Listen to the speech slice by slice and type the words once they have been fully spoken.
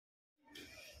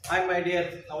Hi, my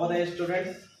dear Navodaya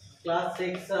students, class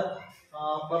 6,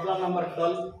 problem number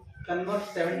 12. Convert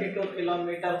 72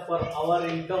 kilometer per hour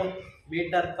into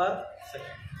meter per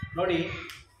second. ನೋಡಿ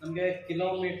ನಮಗೆ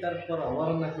kilometre per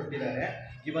hour ಅನ್ನು ಕೊಟ್ಟಿದ್ದಾರೆ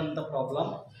given the problem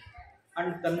and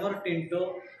convert into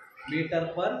meter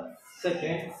per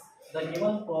second. The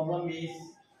given problem is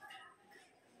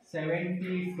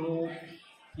 72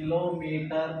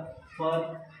 kilometer per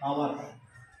hour.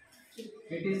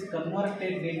 It is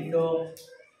converted into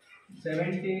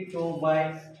 72 by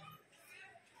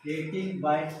 18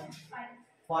 by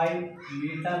 5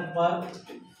 meter per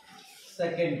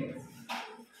second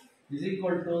is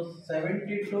equal to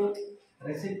 72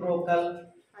 reciprocal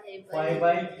 5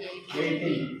 by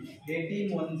 18.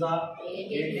 18 ones are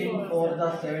 18 fours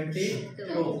are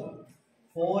 72.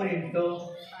 4 into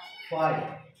 5.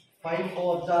 5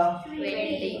 fours are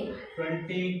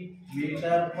 20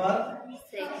 meter per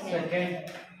second.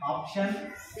 Option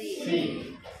C.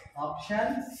 Option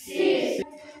C.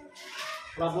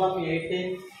 Problem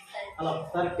 18.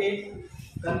 13.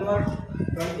 Convert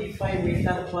 25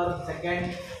 meter per second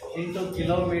into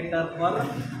kilometer per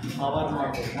hour.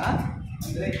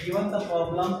 Given the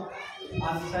problem,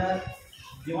 answer.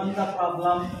 Given the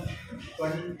problem,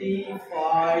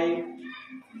 25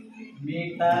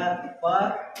 meter per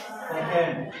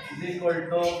second is equal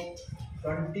to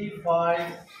 25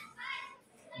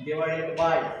 divided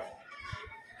by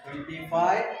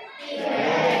 25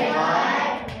 divided by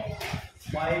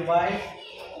 5 by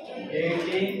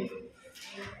 18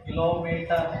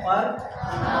 kilometer per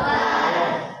hour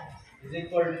is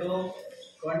equal to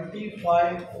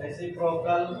 25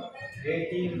 reciprocal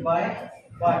 18 by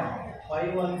 5.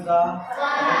 5 ones are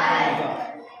 5.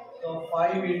 So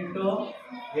 5 into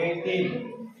 18.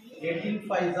 18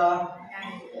 5s are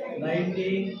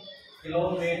 19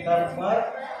 kilometer per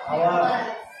hour.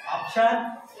 Option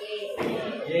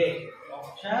A.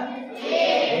 Option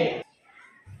A.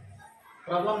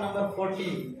 Problem number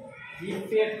 14. If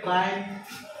a train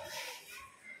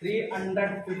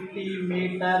 350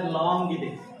 meter long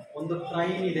ಇದೆ, ಒಂದು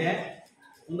train ಇದೆ,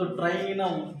 ಒಂದು ಟ್ರೈನಿನ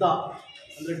ಉದ್ದ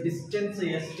ಅಂದರೆ distance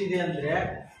ಎಷ್ಟಿದೆ ಅಂದರೆ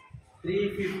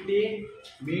 350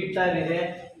 metre ಇದೆ.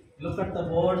 Look at the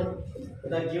board.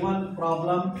 The given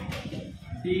problem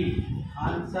D.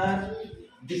 Answer.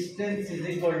 Distance is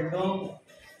equal to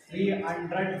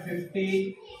 350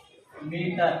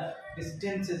 meter.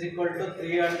 Distance is equal to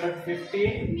 350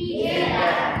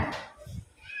 meter.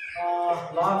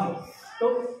 Long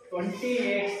took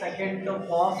 28 seconds to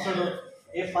pass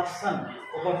a person.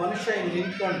 ಒಬ್ಬ ಮನುಷ್ಯ ಇಲ್ಲಿ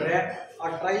ನಿಂತ್ಕೊಂಡ್ರೆ ಆ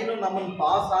ಟ್ರೈನು ನಮ್ಮನ್ನು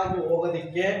ಪಾಸ್ ಆಗಿ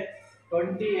ಹೋಗೋದಕ್ಕೆ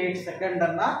 28 ಸೆಕೆಂಡ್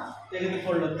ಅನ್ನ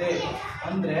ತೆಗೆದುಕೊಳ್ಳುತ್ತೆ.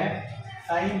 ಅಂದರೆ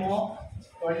ಟೈಮು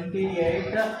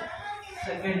 28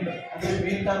 ಸೆಕೆಂಡ್, ಅಂದರೆ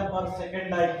ಮೀಟರ್ ಪರ್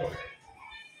ಸೆಕೆಂಡ್ ಆಯಿತು.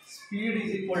 Speed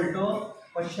is equal to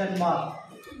question mark.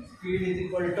 Speed is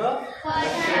equal to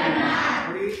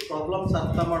ನೋಡಿ, ಪ್ರಾಬ್ಲಮ್ಸ್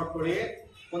ಅರ್ಥ ಮಾಡ್ಕೊಳ್ಳಿ.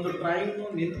 ಒಂದು ಟ್ರೈನು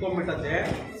ನಿಂತ್ಕೊಂಡ್ಬಿಟ್ಟದೆ,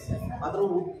 ಅದರ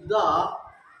ಉದ್ದ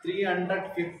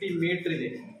 350 ಮೀಟ್ರ್ ಇದೆ.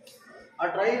 ಆ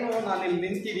ಟ್ರೈನು ನಾನು ಇಲ್ಲಿ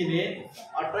ನಿಂತಿದ್ದೀನಿ,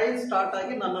 ಆ ಟ್ರೈನ್ ಸ್ಟಾರ್ಟ್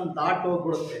ಆಗಿ ನನ್ನನ್ನು ದಾಟ್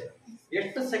ಹೋಗ್ಬಿಡುತ್ತೆ.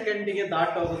 ಎಷ್ಟು ಸೆಕೆಂಡಿಗೆ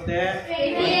ದಾಟ್ ಹೋಗುತ್ತೆ?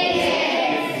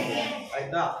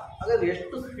 ಆಯ್ತಾ? ಹಾಗಾದ್ರೆ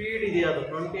ಎಷ್ಟು ಸ್ಪೀಡ್ ಇದೆ ಅದು?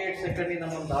 28 ಸೆಕೆಂಡಿಗೆ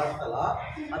ನಮ್ಮನ್ನು ದಾಟ್ತಲ್ಲ,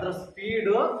 ಅದರ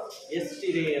ಸ್ಪೀಡು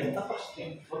ಎಷ್ಟಿದೆ ಅಂತ ಪ್ರಶ್ನೆ.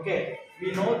 Okay, we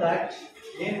know that.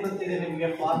 ಏನು ಗೊತ್ತಿದೆ ನಿಮಗೆ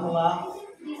formula?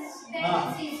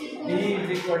 D is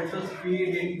equal to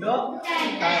speed into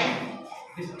time.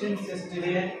 Distance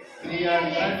ಎಷ್ಟಿದೆ?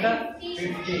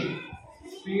 350.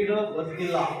 ಸ್ಪೀಡು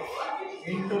ಗೊತ್ತಿಲ್ಲ.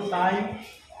 Into time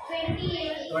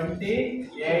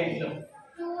 28.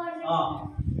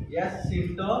 S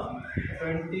into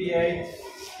 28,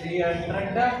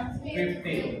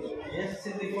 350. S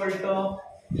is equal to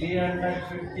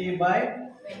 350 by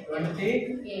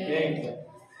 28.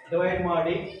 Divide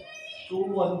ಮಾಡಿ. 2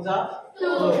 ones are 2,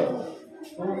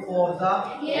 2 fours are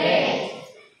 8,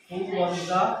 2 ones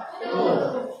are 2,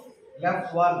 left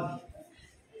 1,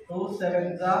 2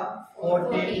 sevens are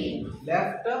 14,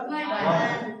 left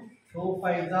 1, 2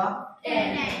 fives are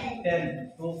 10,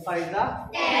 2 fives are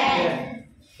 10.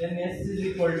 Then S is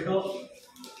equal to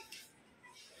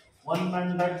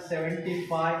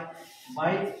 175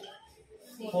 by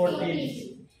 14.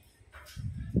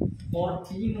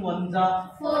 14 ones are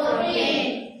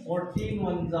 14. 14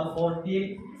 ones are 14.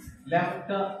 Left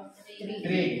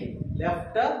 3.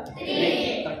 Left 3.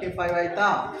 35 ಆಯ್ತಾ?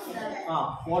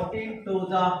 14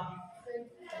 2s are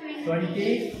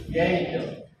 28.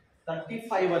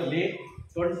 35 ಅಲ್ಲಿ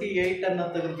 28 ಅನ್ನು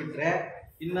ತೆಗೆದುಬಿಟ್ರೆ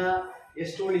ಇನ್ನ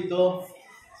ಎಷ್ಟು ಉಳಿತು?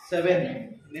 7.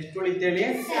 ಎಷ್ಟು ಉಳಿತು ಹೇಳಿ?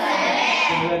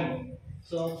 7.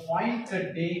 ಸೊ ಪಾಯಿಂಟ್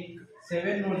ಕಟ್ಟಿ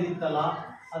 7 ಉಳಿತಲ್ಲ,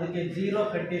 ಅದಕ್ಕೆ 0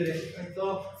 ಕಟ್ಟಿದ್ರೆ ಎಷ್ಟು?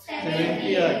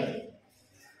 70 ಆಯ್ತು.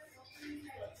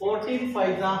 14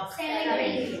 5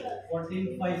 70.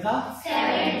 14 5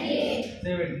 70.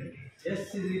 70.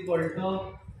 S is equal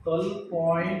to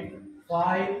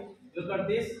 12.5. Look at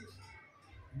this.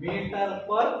 Meter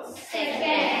per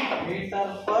Second.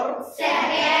 meter per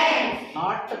Second.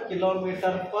 not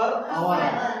kilometer per hour.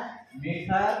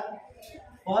 Meter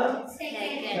per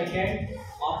second.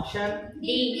 Option D.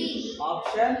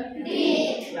 option D.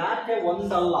 ಯಾಕೆ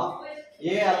ಒಂದಲ್ಲ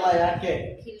ಎ ಅಲ್ಲ ಯಾಕೆ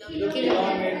ಇದು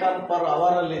ಕಿಲೋಮೀಟರ್ ಪರ್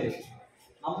ಅವರ್ ಅಲ್ಲಿ ಇದೆ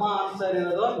ನಮ್ಮ ಆನ್ಸರ್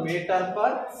ಇರೋದು metre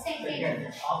per second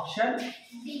option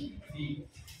D. D